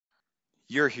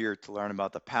You're here to learn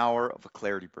about the power of a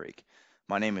clarity break.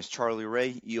 My name is Charlie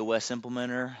Ray, EOS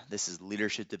implementer. This is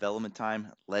leadership development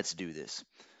time. Let's do this.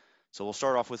 So we'll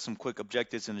start off with some quick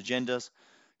objectives and agendas.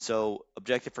 So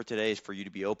objective for today is for you to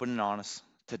be open and honest,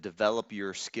 to develop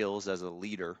your skills as a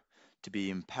leader, to be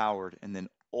empowered, and then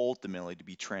ultimately to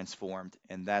be transformed.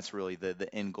 And that's really the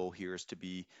end goal here is to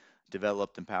be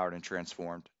developed, empowered, and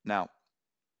transformed. Now,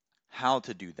 how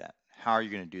to do that? How are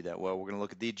you going to do that? Well, we're going to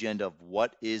look at the agenda of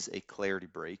what is a clarity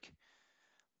break.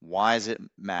 Why does it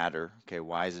matter? Okay,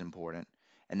 why is it important?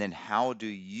 And then how do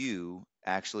you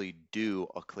actually do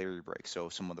a clarity break? So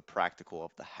some of the practical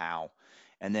of the how.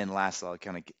 And then lastly, I'll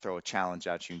kind of throw a challenge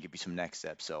at you and give you some next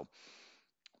steps. So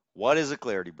what is a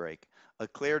clarity break? A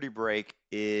clarity break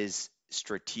is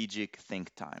strategic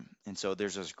think time. And so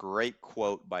there's this great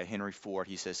quote by Henry Ford.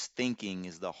 He says, thinking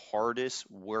is the hardest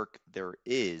work there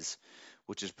is,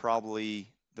 which is probably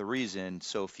the reason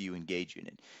so few engage in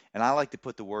it. And I like to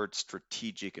put the word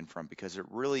strategic in front because it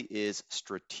really is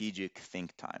strategic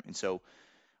think time. And so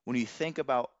when you think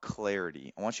about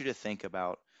clarity, I want you to think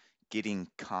about getting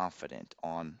confident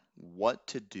on what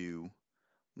to do,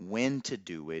 when to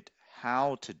do it,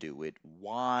 how to do it,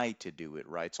 why to do it,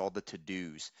 right? It's all the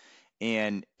to-dos.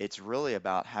 And it's really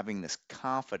about having this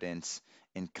confidence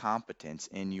and competence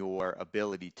in your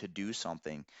ability to do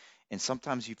something. And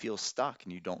sometimes you feel stuck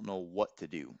and you don't know what to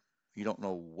do. You don't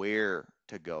know where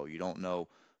to go. You don't know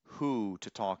who to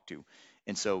talk to.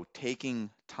 And so taking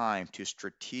time to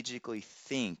strategically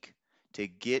think to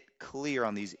get clear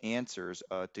on these answers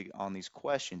on these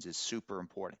questions is super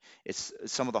important. It's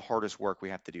some of the hardest work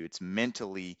we have to do. It's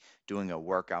mentally doing a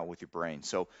workout with your brain.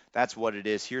 So that's what it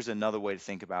is. Here's another way to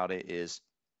think about it is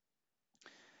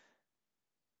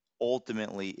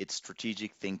ultimately it's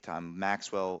strategic think time.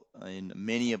 Maxwell, in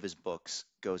many of his books,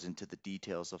 goes into the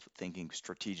details of thinking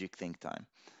strategic think time.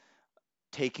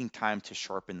 Taking time to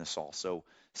sharpen the saw. So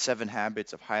 7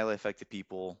 habits of highly effective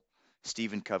people.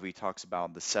 Stephen Covey talks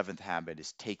about the seventh habit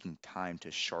is taking time to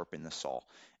sharpen the saw.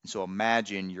 And so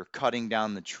imagine you're cutting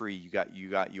down the tree. You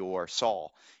got your saw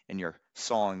and you're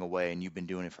sawing away and you've been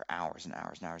doing it for hours and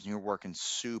hours and hours and you're working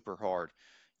super hard.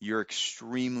 You're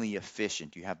extremely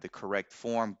efficient. You have the correct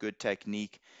form, good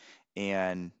technique,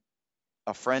 and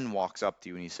a friend walks up to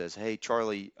you and he says, "Hey,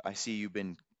 Charlie, I see you've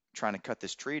been trying to cut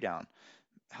this tree down.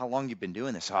 How long you been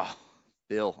doing this?" "Oh,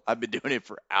 Bill, I've been doing it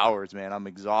for hours, man. I'm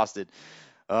exhausted.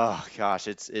 Oh gosh,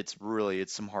 it's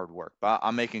some hard work, but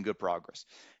I'm making good progress."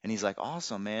 And he's like,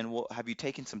 "Awesome, man. Well, have you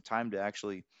taken some time to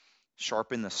actually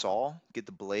sharpen the saw, get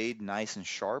the blade nice and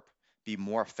sharp, be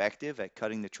more effective at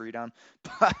cutting the tree down?"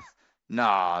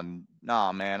 Nah,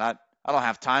 nah, man. I don't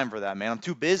have time for that, man. I'm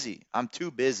too busy. I'm too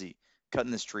busy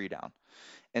cutting this tree down.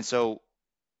 And so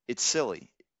it's silly,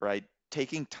 right?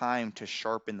 Taking time to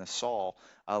sharpen the saw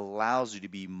allows you to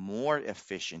be more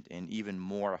efficient and even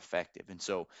more effective. And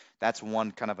so that's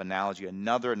one kind of analogy.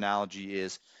 Another analogy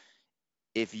is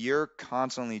if you're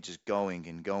constantly just going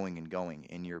and going and going,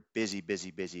 and you're busy,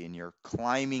 busy, busy, and you're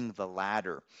climbing the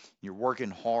ladder, you're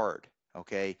working hard,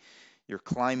 okay? You're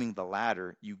climbing the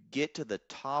ladder, you get to the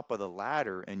top of the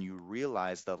ladder and you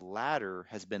realize the ladder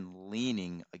has been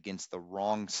leaning against the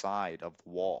wrong side of the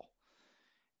wall.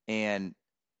 And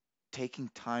taking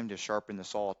time to sharpen the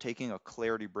saw, taking a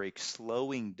clarity break,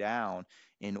 slowing down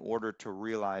in order to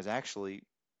realize actually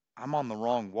I'm on the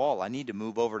wrong wall. I need to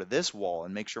move over to this wall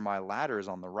and make sure my ladder is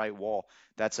on the right wall.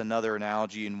 That's another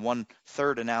analogy. And one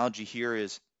third analogy here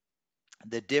is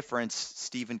the difference.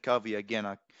 Stephen Covey, again,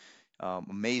 a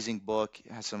amazing book,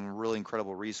 has some really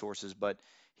incredible resources, but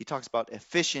he talks about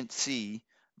efficiency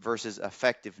versus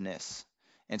effectiveness.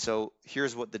 And so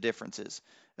here's what the difference is.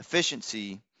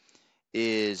 Efficiency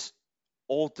is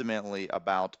ultimately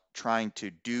about trying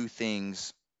to do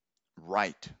things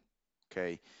right.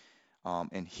 Okay.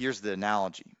 And here's the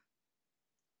analogy.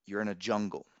 You're in a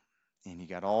jungle and you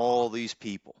got all these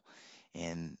people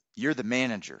and you're the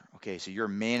manager. Okay. So you're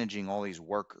managing all these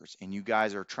workers and you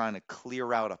guys are trying to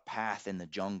clear out a path in the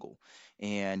jungle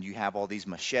and you have all these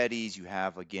machetes. You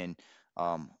have, again,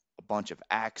 a bunch of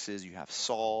axes, you have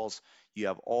saws, you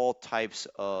have all types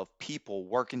of people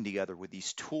working together with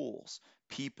these tools.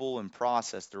 People and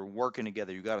process, they're working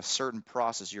together. You got a certain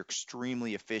process, you're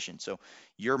extremely efficient. So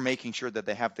you're making sure that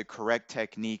they have the correct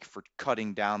technique for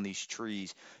cutting down these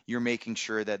trees. You're making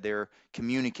sure that they're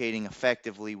communicating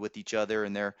effectively with each other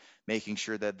and they're making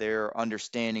sure that they're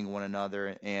understanding one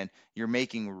another and you're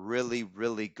making really,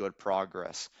 really good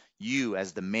progress. You,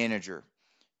 as the manager,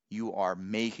 you are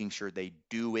making sure they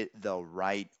do it the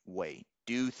right way.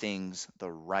 Do things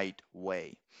the right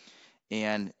way.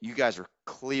 And you guys are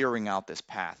clearing out this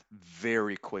path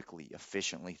very quickly,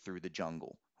 efficiently through the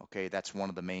jungle. Okay, that's one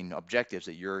of the main objectives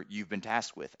that you've been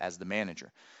tasked with as the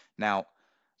manager. Now,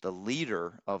 the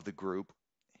leader of the group,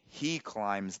 he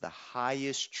climbs the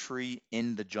highest tree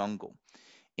in the jungle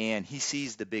and he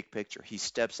sees the big picture. He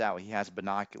steps out, he has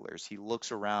binoculars, he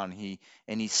looks around, he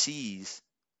sees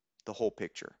the whole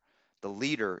picture. The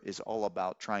leader is all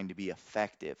about trying to be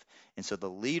effective. And so the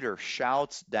leader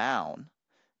shouts down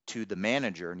to the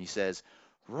manager and he says,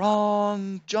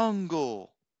 "Wrong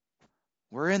jungle.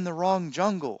 We're in the wrong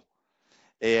jungle."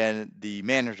 And the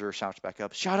manager shouts back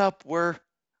up, "Shut up, we're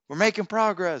making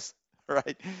progress."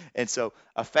 Right? And so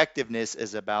effectiveness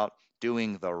is about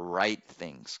doing the right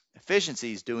things.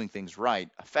 Efficiency is doing things right.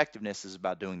 Effectiveness is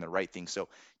about doing the right things. So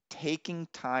taking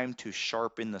time to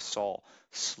sharpen the saw,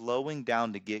 slowing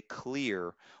down to get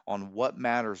clear on what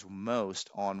matters most,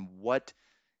 on what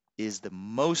is the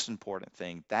most important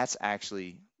thing, that's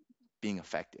actually being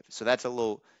effective. So that's a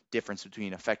little difference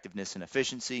between effectiveness and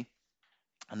efficiency.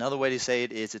 Another way to say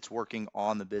it is it's working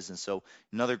on the business. So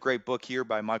another great book here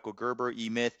by Michael Gerber,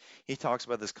 E-Myth, he talks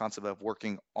about this concept of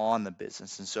working on the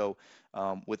business. And so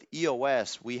with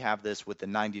EOS, we have this with the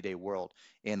 90-day world.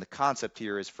 And the concept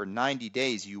here is for 90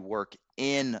 days, you work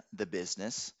in the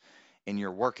business and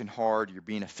you're working hard, you're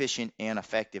being efficient and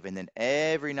effective. And then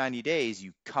every 90 days,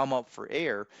 you come up for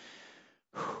air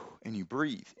and you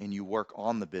breathe and you work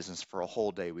on the business for a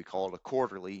whole day. We call it a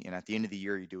quarterly, and at the end of the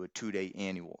year, you do a 2-day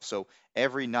annual. So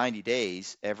every 90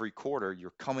 days, every quarter,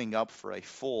 you're coming up for a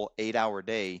full 8-hour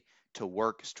day to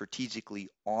work strategically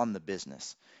on the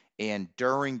business. And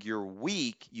during your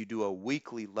week, you do a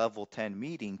weekly level 10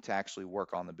 meeting to actually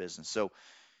work on the business. So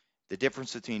the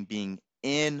difference between being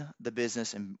in the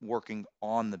business and working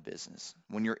on the business.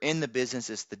 When you're in the business,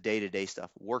 it's the day-to-day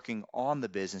stuff. Working on the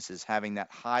business is having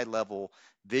that high-level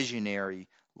visionary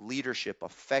leadership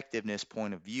effectiveness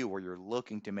point of view where you're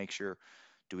looking to make sure,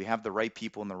 do we have the right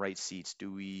people in the right seats? Are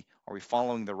we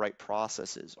following the right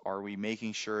processes? Are we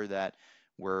making sure that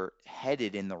we're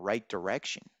headed in the right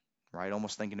direction? Right?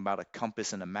 Almost thinking about a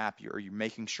compass and a map. You're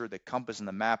making sure the compass and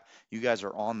the map, you guys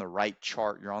are on the right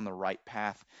chart, you're on the right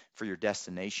path for your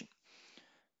destination.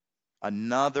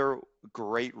 Another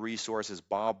great resource is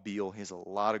Bob Beal. He has a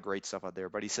lot of great stuff out there,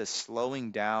 but he says slowing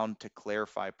down to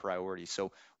clarify priorities.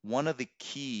 So one of the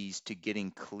keys to getting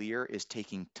clear is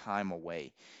taking time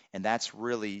away. And that's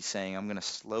really saying I'm going to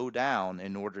slow down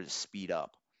in order to speed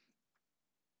up.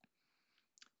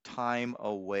 Time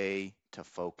away to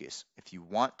focus. If you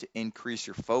want to increase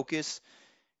your focus,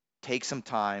 take some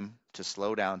time to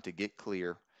slow down to get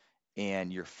clear,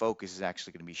 and your focus is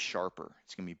actually going to be sharper.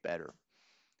 It's going to be better.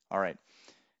 All right,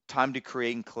 time to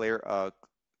create and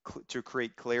to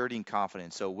create clarity and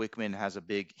confidence. So Wickman has a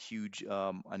big, huge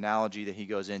analogy that he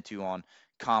goes into on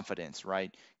confidence,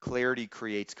 right? Clarity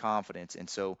creates confidence, and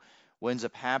so what ends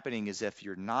up happening is if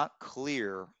you're not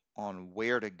clear on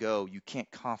where to go, you can't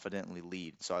confidently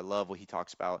lead. So I love what he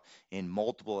talks about in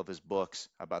multiple of his books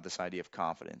about this idea of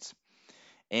confidence.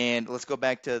 And let's go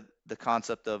back to the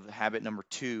concept of habit number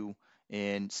 2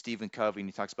 in Stephen Covey. And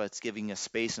he talks about it's giving a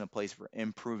space and a place for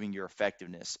improving your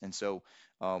effectiveness. And so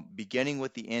beginning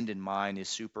with the end in mind is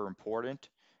super important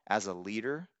as a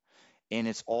leader. And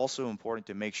it's also important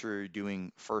to make sure you're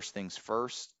doing first things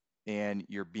first and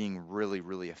you're being really,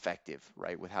 really effective,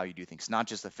 right, with how you do things, not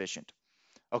just efficient.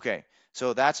 Okay,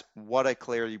 so that's what a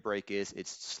clarity break is.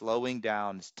 It's slowing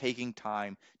down, it's taking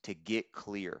time to get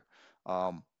clear.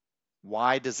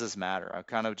 Why does this matter?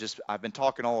 I've been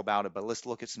talking all about it, but let's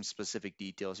look at some specific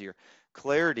details here.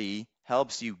 Clarity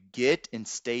helps you get and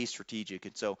stay strategic.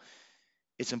 And so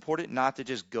it's important not to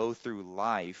just go through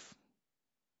life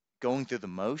going through the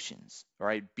motions,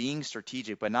 right? Being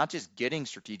strategic, but not just getting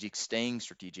strategic, staying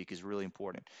strategic is really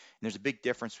important. And there's a big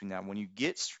difference between that. When you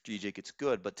get strategic, it's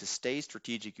good, but to stay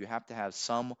strategic, you have to have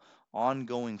some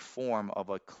ongoing form of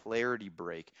a clarity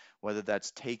break, whether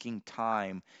that's taking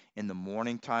time in the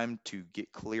morning time to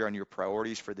get clear on your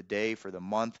priorities for the day, for the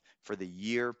month, for the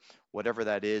year, whatever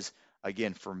that is.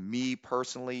 Again, for me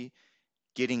personally,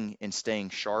 getting and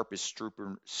staying sharp is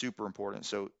super, super important.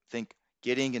 So think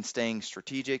getting and staying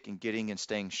strategic and getting and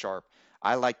staying sharp.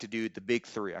 I like to do the big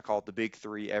 3. I call it the big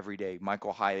 3 every day.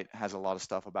 Michael Hyatt has a lot of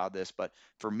stuff about this, but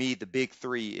for me, the big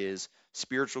 3 is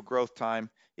spiritual growth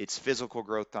time, it's physical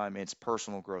growth time, and it's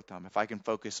personal growth time. If I can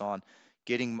focus on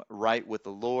getting right with the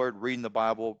Lord, reading the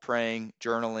Bible, praying,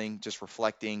 journaling, just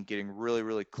reflecting, getting really,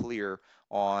 really clear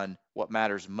on what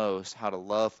matters most, how to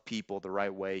love people the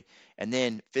right way, and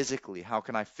then physically, how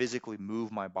can I physically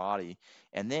move my body,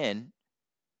 and then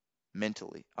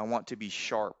mentally. I want to be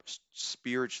sharp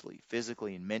spiritually,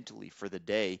 physically, and mentally for the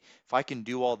day. If I can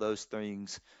do all those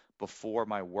things before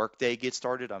my workday gets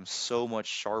started, I'm so much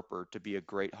sharper to be a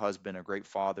great husband, a great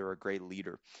father, a great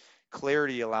leader.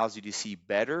 Clarity allows you to see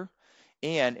better,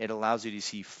 and it allows you to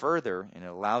see further, and it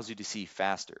allows you to see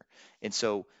faster. And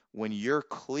so when you're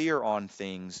clear on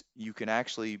things, you can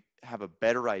actually have a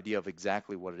better idea of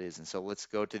exactly what it is. And so let's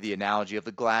go to the analogy of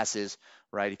the glasses,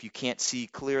 right? If you can't see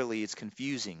clearly, it's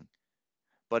confusing.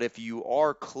 But if you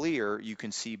are clear, you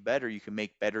can see better, you can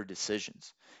make better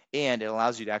decisions. And it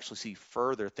allows you to actually see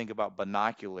further. Think about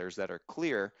binoculars that are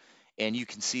clear, and you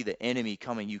can see the enemy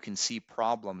coming. You can see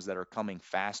problems that are coming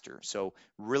faster. So,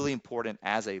 really important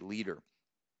as a leader.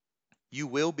 You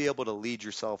will be able to lead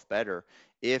yourself better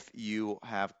if you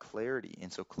have clarity.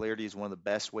 And so, clarity is one of the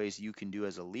best ways you can do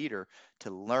as a leader to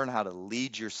learn how to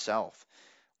lead yourself.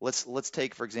 Let's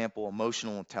take, for example,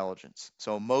 emotional intelligence.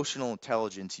 So emotional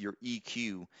intelligence, your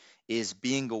EQ, is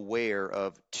being aware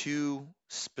of two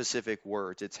specific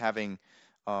words. It's having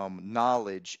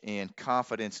knowledge and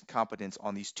confidence and competence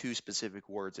on these two specific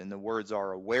words, and the words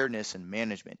are awareness and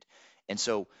management. And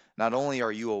so not only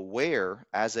are you aware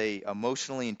as a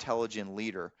emotionally intelligent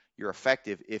leader, you're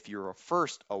effective if you're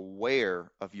first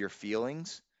aware of your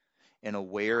feelings and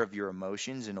aware of your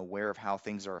emotions and aware of how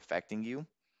things are affecting you,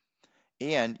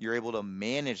 and you're able to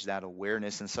manage that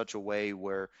awareness in such a way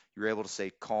where you're able to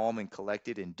stay calm and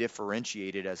collected and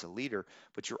differentiated as a leader,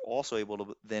 but you're also able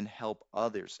to then help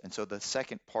others. And so the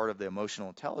second part of the emotional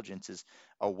intelligence is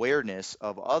awareness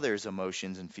of others'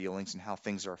 emotions and feelings and how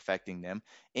things are affecting them,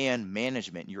 and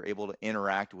management. You're able to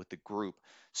interact with the group.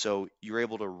 So you're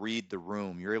able to read the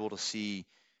room. You're able to see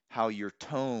how your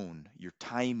tone, your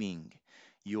timing,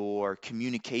 your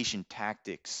communication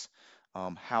tactics,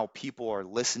 how people are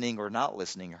listening or not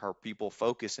listening, how people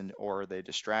focus and or are they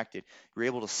distracted. You're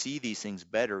able to see these things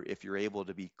better if you're able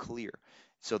to be clear.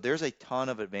 So there's a ton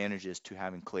of advantages to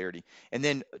having clarity. And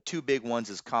then two big ones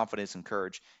is confidence and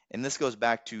courage. And this goes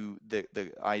back to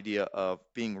the idea of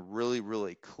being really,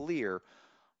 really clear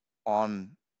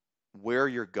on where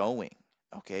you're going.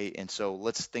 Okay. And so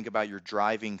let's think about you're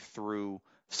driving through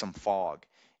some fog.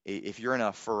 If you're in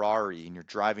a Ferrari and you're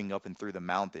driving up and through the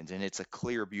mountains and it's a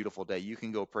clear, beautiful day, you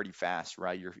can go pretty fast,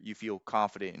 right? You feel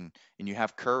confident and you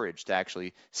have courage to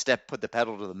actually put the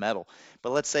pedal to the metal.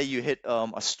 But let's say you hit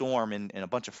a storm and a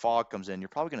bunch of fog comes in, you're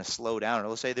probably going to slow down. Or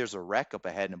let's say there's a wreck up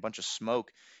ahead and a bunch of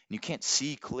smoke and you can't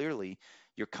see clearly.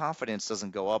 Your confidence doesn't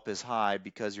go up as high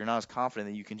because you're not as confident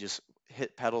that you can just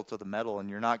hit pedal to the metal, and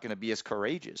you're not going to be as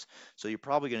courageous. So you're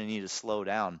probably going to need to slow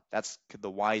down. That's the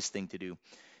wise thing to do.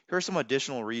 Here are some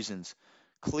additional reasons.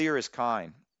 Clear is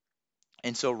kind.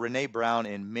 And so Renee Brown,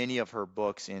 in many of her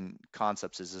books and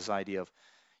concepts, is this idea of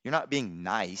you're not being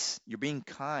nice, you're being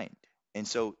kind. And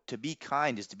so to be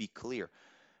kind is to be clear.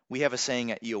 We have a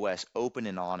saying at EOS, open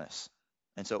and honest.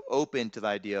 And so open to the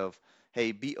idea of,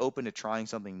 hey, be open to trying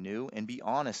something new and be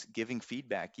honest, giving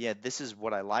feedback. Yeah, this is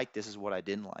what I like. This is what I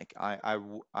didn't like. I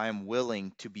am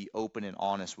willing to be open and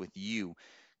honest with you.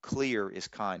 Clear is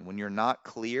kind. When you're not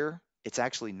clear, it's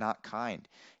actually not kind.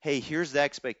 Hey, here's the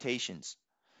expectations.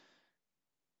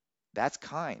 That's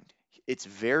kind. It's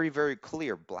very, very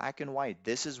clear, black and white.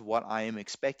 This is what I am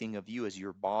expecting of you as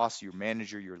your boss, your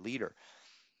manager, your leader.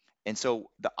 And so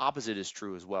the opposite is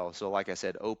true as well. So, like I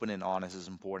said, open and honest is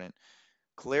important.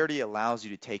 Clarity allows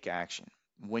you to take action.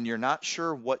 When you're not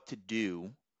sure what to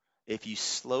do, if you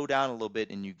slow down a little bit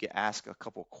and you ask a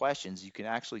couple questions, you can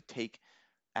actually take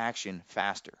action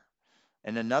faster.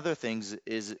 And another thing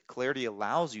is clarity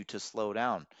allows you to slow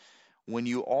down. When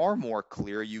you are more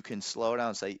clear, you can slow down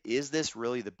and say, is this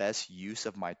really the best use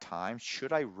of my time?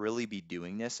 Should I really be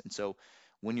doing this? And so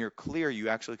when you're clear, you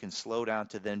actually can slow down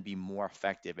to then be more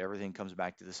effective. Everything comes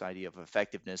back to this idea of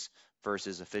effectiveness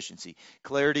versus efficiency.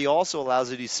 Clarity also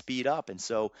allows you to speed up. And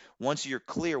so once you're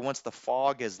clear, once the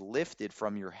fog has lifted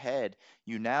from your head,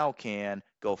 you now can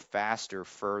go faster,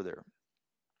 further.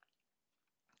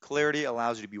 Clarity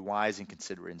allows you to be wise and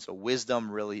considerate. And so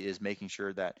wisdom really is making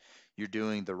sure that you're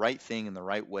doing the right thing in the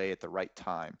right way at the right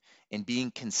time and being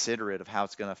considerate of how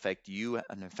it's going to affect you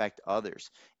and affect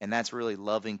others. And that's really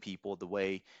loving people the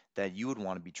way that you would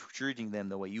want to be treating them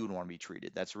the way you would want to be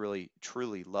treated. That's really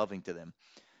truly loving to them.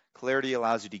 Clarity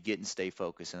allows you to get and stay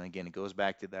focused. And again, it goes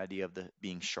back to the idea of the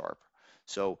being sharp.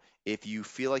 So if you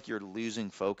feel like you're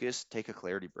losing focus, take a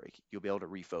clarity break. You'll be able to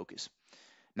refocus.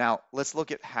 Now, let's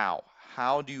look at how.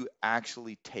 How do you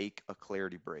actually take a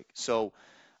clarity break? So,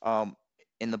 um,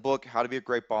 in the book, How to Be a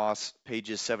Great Boss,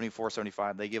 pages 74,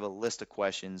 75, they give a list of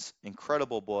questions.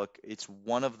 Incredible book. It's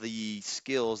one of the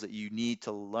skills that you need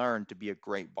to learn to be a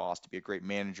great boss, to be a great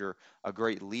manager, a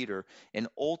great leader, and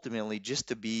ultimately just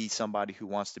to be somebody who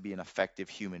wants to be an effective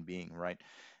human being, right?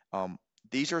 Um,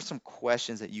 these are some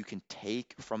questions that you can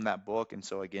take from that book. And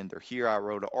so again, they're here. I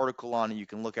wrote an article on it. You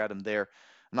can look at them there.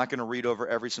 I'm not going to read over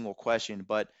every single question,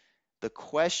 but the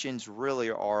questions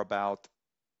really are about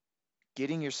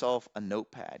getting yourself a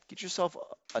notepad. Get yourself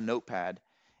a notepad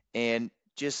and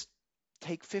just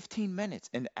take 15 minutes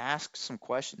and ask some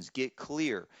questions. Get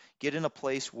clear. Get in a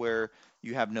place where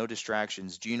you have no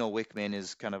distractions. Gino Wickman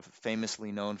is kind of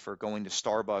famously known for going to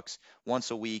Starbucks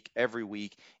once a week, every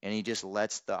week, and he just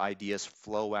lets the ideas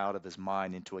flow out of his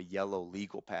mind into a yellow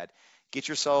legal pad. Get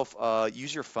yourself,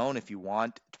 use your phone if you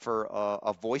want for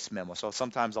a voice memo. So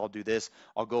sometimes I'll do this.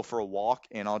 I'll go for a walk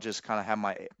and I'll just kind of have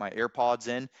my AirPods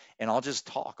in and I'll just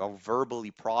talk. I'll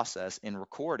verbally process and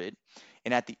record it.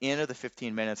 And at the end of the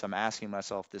 15 minutes, I'm asking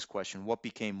myself this question: what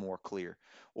became more clear?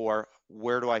 Or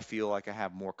where do I feel like I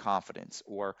have more confidence?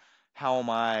 Or how am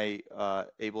I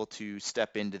able to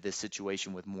step into this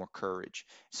situation with more courage?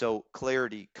 So,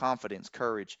 clarity, confidence,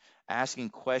 courage, asking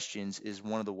questions is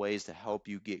one of the ways to help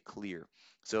you get clear.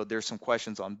 So, there's some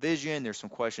questions on vision, there's some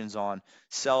questions on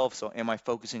self. So, am I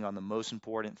focusing on the most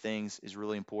important things is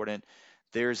really important.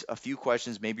 There's a few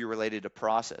questions maybe related to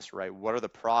process, right? What are the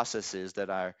processes that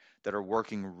are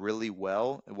working really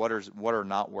well? And what are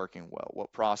not working well?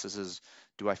 What processes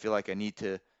do I feel like I need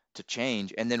to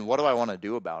change? And then what do I want to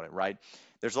do about it, right?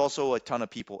 There's also a ton of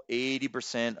people.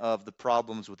 80% of the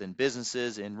problems within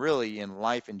businesses and really in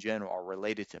life in general are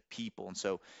related to people. And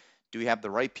so, do we have the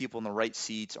right people in the right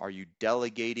seats? Are you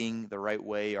delegating the right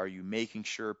way? Are you making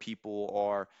sure people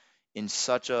are in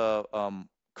such a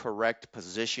correct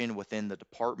position within the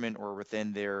department or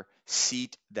within their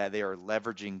seat that they are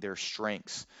leveraging their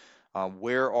strengths?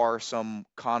 Where are some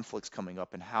conflicts coming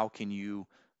up, and how can you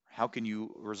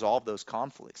resolve those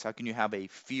conflicts? How can you have a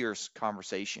fierce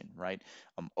conversation, right?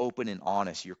 Open and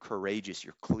honest. You're courageous.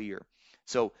 You're clear.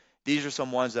 So these are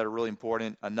some ones that are really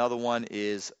important. Another one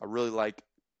is I really like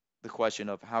the question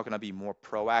of how can I be more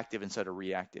proactive instead of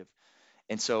reactive?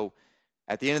 And so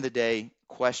at the end of the day,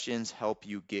 questions help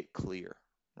you get clear,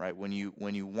 right? When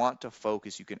you want to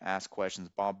focus, you can ask questions.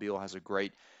 Bob Beal has a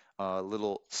great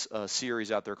little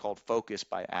series out there called Focus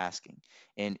by Asking,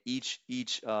 and each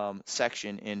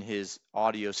section in his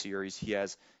audio series, he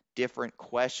has different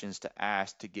questions to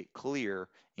ask to get clear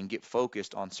and get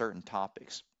focused on certain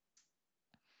topics.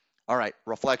 All right,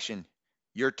 reflection.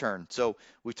 Your turn. So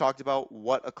we've talked about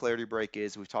what a clarity break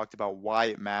is. We've talked about why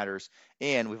it matters,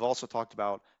 and we've also talked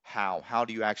about how. How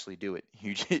do you actually do it?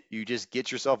 You just get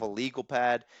yourself a legal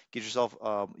pad, get yourself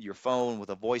your phone with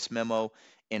a voice memo,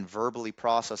 and verbally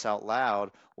process out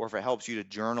loud. Or if it helps you to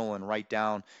journal and write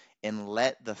down, and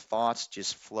let the thoughts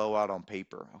just flow out on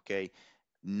paper. Okay.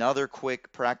 Another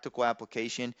quick practical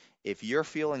application. If you're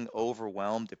feeling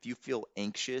overwhelmed, if you feel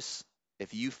anxious,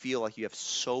 if you feel like you have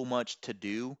so much to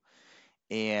do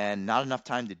and not enough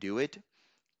time to do it,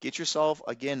 get yourself,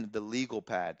 again, the legal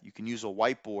pad. You can use a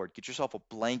whiteboard. Get yourself a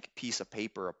blank piece of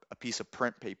paper, a piece of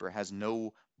print paper, has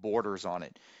no borders on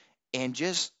it, and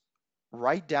just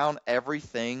write down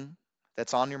everything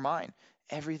that's on your mind,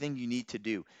 everything you need to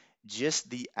do. Just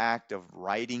the act of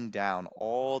writing down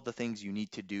all the things you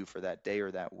need to do for that day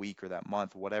or that week or that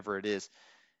month, whatever it is,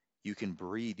 you can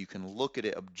breathe, you can look at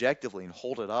it objectively and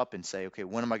hold it up and say, okay,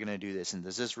 when am I going to do this? And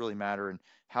does this really matter? And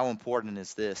how important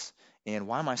is this? And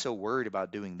why am I so worried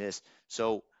about doing this?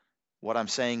 So, what I'm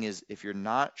saying is, if you're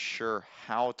not sure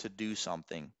how to do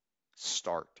something,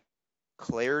 start.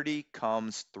 Clarity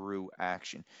comes through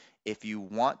action. If you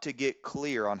want to get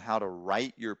clear on how to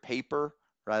write your paper,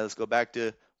 right? Let's go back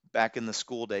in the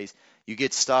school days. You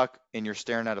get stuck and you're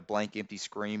staring at a blank, empty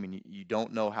screen, and you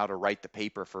don't know how to write the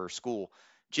paper for school.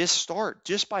 Just start.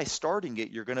 Just by starting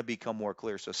it, you're going to become more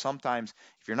clear. So sometimes,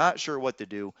 if you're not sure what to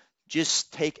do,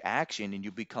 just take action and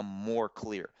you become more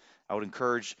clear. I would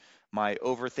encourage my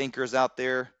overthinkers out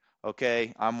there.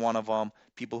 Okay, I'm one of them.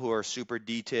 People who are super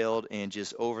detailed and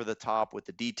just over the top with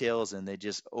the details, and they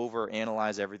just over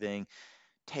analyze everything.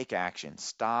 Take action.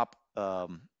 Stop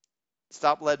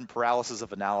letting paralysis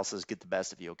of analysis get the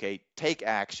best of you. Okay, take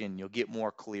action. You'll get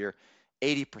more clear.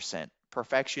 80%.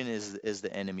 Perfection is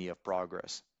the enemy of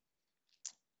progress.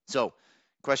 So,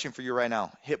 question for you right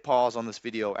now. Hit pause on this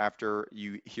video after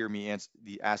you hear me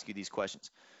ask you these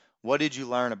questions. What did you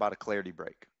learn about a clarity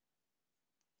break?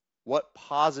 What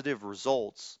positive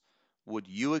results would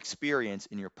you experience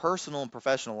in your personal and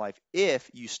professional life if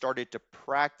you started to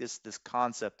practice this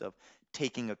concept of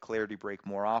taking a clarity break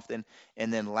more often?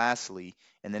 And then lastly,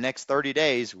 in the next 30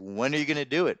 days, when are you going to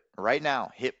do it? Right now,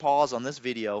 hit pause on this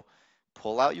video,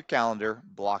 pull out your calendar,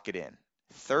 block it in.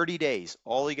 30 days.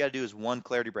 All you got to do is one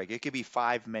clarity break. It could be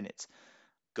 5 minutes.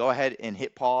 Go ahead and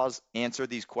hit pause, answer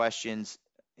these questions,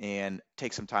 and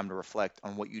take some time to reflect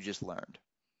on what you just learned.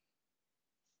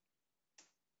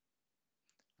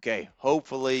 Okay,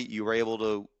 hopefully you were able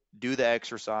to do the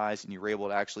exercise and you were able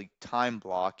to actually time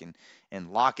block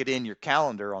and lock it in your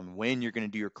calendar on when you're going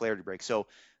to do your clarity break. So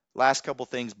last couple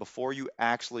things before you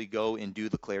actually go and do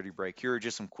the clarity break, here are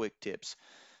just some quick tips.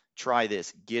 Try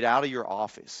this. Get out of your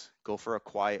office. Go for a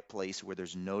quiet place where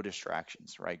there's no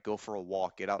distractions, right? Go for a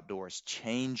walk, get outdoors,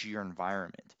 change your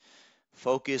environment.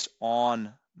 Focus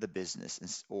on the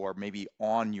business or maybe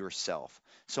on yourself.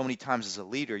 So many times as a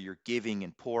leader, you're giving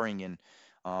and pouring. And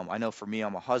I know for me,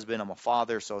 I'm a husband, I'm a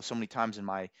father. So many times in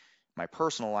my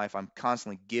personal life, I'm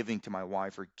constantly giving to my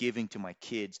wife or giving to my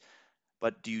kids.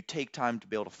 But do you take time to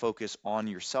be able to focus on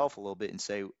yourself a little bit and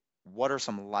say, what are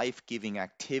some life-giving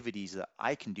activities that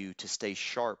I can do to stay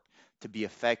sharp, to be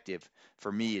effective?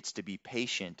 For me, it's to be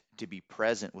patient, to be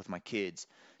present with my kids,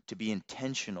 to be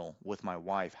intentional with my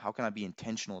wife. How can I be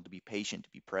intentional to be patient, to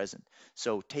be present?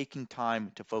 So taking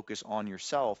time to focus on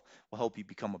yourself will help you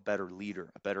become a better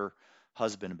leader, a better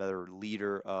husband, a better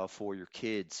leader for your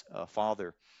kids, a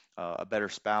father, a better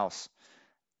spouse.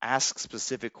 Ask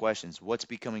specific questions. What's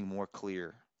becoming more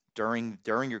clear during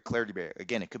your clarity break?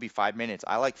 Again, it could be 5 minutes.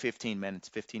 I like 15 minutes.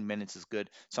 15 minutes is good.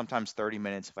 Sometimes 30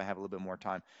 minutes if I have a little bit more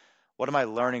time. What am I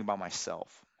learning about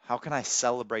myself? How can I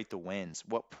celebrate the wins?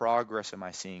 What progress am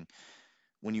I seeing?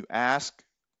 When you ask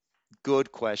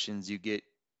good questions, you get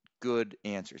good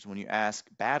answers. When you ask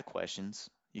bad questions,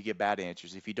 you get bad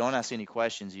answers. If you don't ask any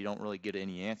questions, you don't really get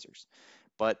any answers.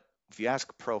 But if you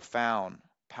ask profound,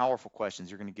 powerful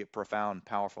questions, you're going to get profound,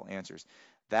 powerful answers.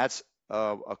 That's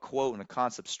a quote and a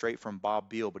concept straight from Bob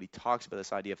Beal, but he talks about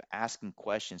this idea of asking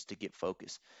questions to get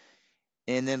focus.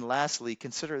 And then lastly,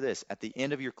 consider this. At the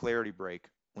end of your clarity break,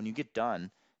 when you get done,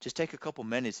 just take a couple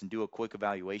minutes and do a quick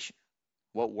evaluation.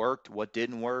 What worked? What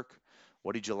didn't work?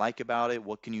 What did you like about it?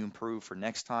 What can you improve for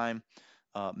next time?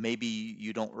 Maybe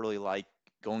you don't really like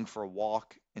going for a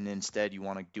walk and instead you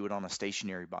want to do it on a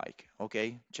stationary bike.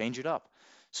 Okay, change it up.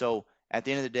 So at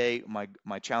the end of the day,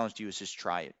 my challenge to you is just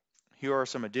try it. Here are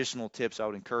some additional tips I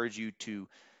would encourage you to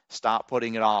stop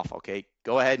putting it off. Okay,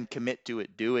 go ahead and commit to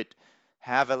it. Do it.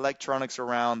 Have electronics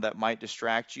around that might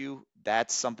distract you.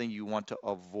 That's something you want to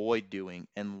avoid doing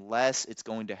unless it's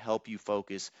going to help you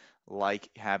focus, like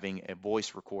having a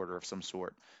voice recorder of some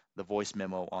sort, the voice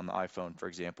memo on the iPhone, for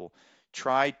example.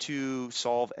 Try to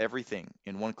solve everything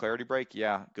in one clarity break.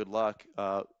 Yeah, good luck.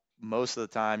 Most of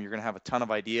the time, you're going to have a ton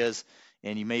of ideas,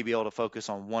 and you may be able to focus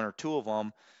on one or two of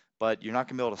them, but you're not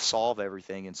going to be able to solve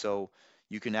everything. And so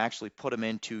you can actually put them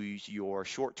into your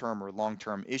short-term or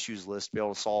long-term issues list to be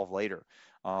able to solve later.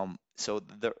 So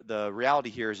the reality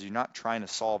here is you're not trying to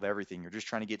solve everything. You're just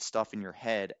trying to get stuff in your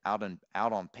head out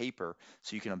on paper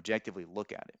so you can objectively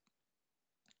look at it.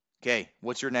 Okay,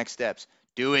 what's your next steps?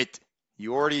 Do it.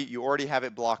 You already have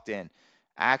it blocked in.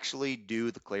 Actually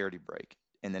do the clarity break.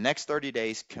 In the next 30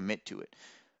 days, commit to it.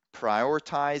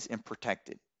 Prioritize and protect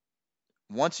it.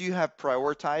 Once you have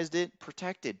prioritized it,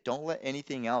 protect it. Don't let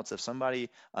anything else. If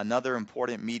another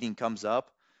important meeting comes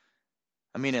up,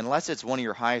 I mean, unless it's one of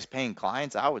your highest paying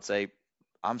clients, I would say,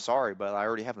 I'm sorry, but I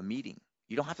already have a meeting.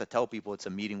 You don't have to tell people it's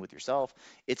a meeting with yourself.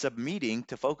 It's a meeting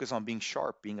to focus on being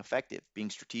sharp, being effective, being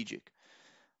strategic.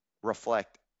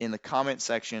 Reflect. In the comment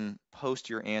section, post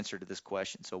your answer to this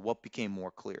question. So what became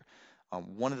more clear?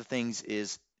 One of the things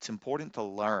is it's important to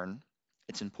learn.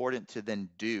 It's important to then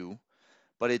do,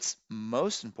 but it's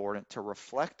most important to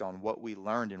reflect on what we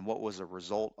learned and what was a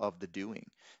result of the doing.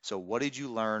 So what did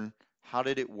you learn? How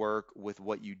did it work with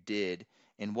what you did?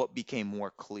 And what became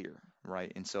more clear,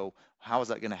 right? And so how is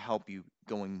that going to help you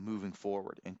moving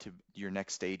forward into your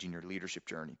next stage in your leadership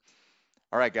journey?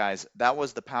 All right, guys, that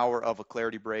was the power of a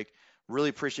clarity break. Really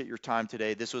appreciate your time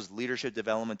today. This was leadership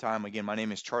development time. Again, my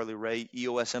name is Charlie Ray,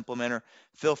 EOS Implementer.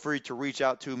 Feel free to reach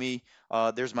out to me.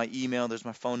 There's my email, there's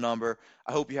my phone number.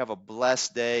 I hope you have a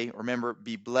blessed day. Remember,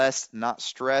 be blessed, not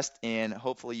stressed, and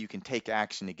hopefully you can take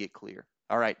action to get clear.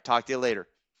 All right, talk to you later.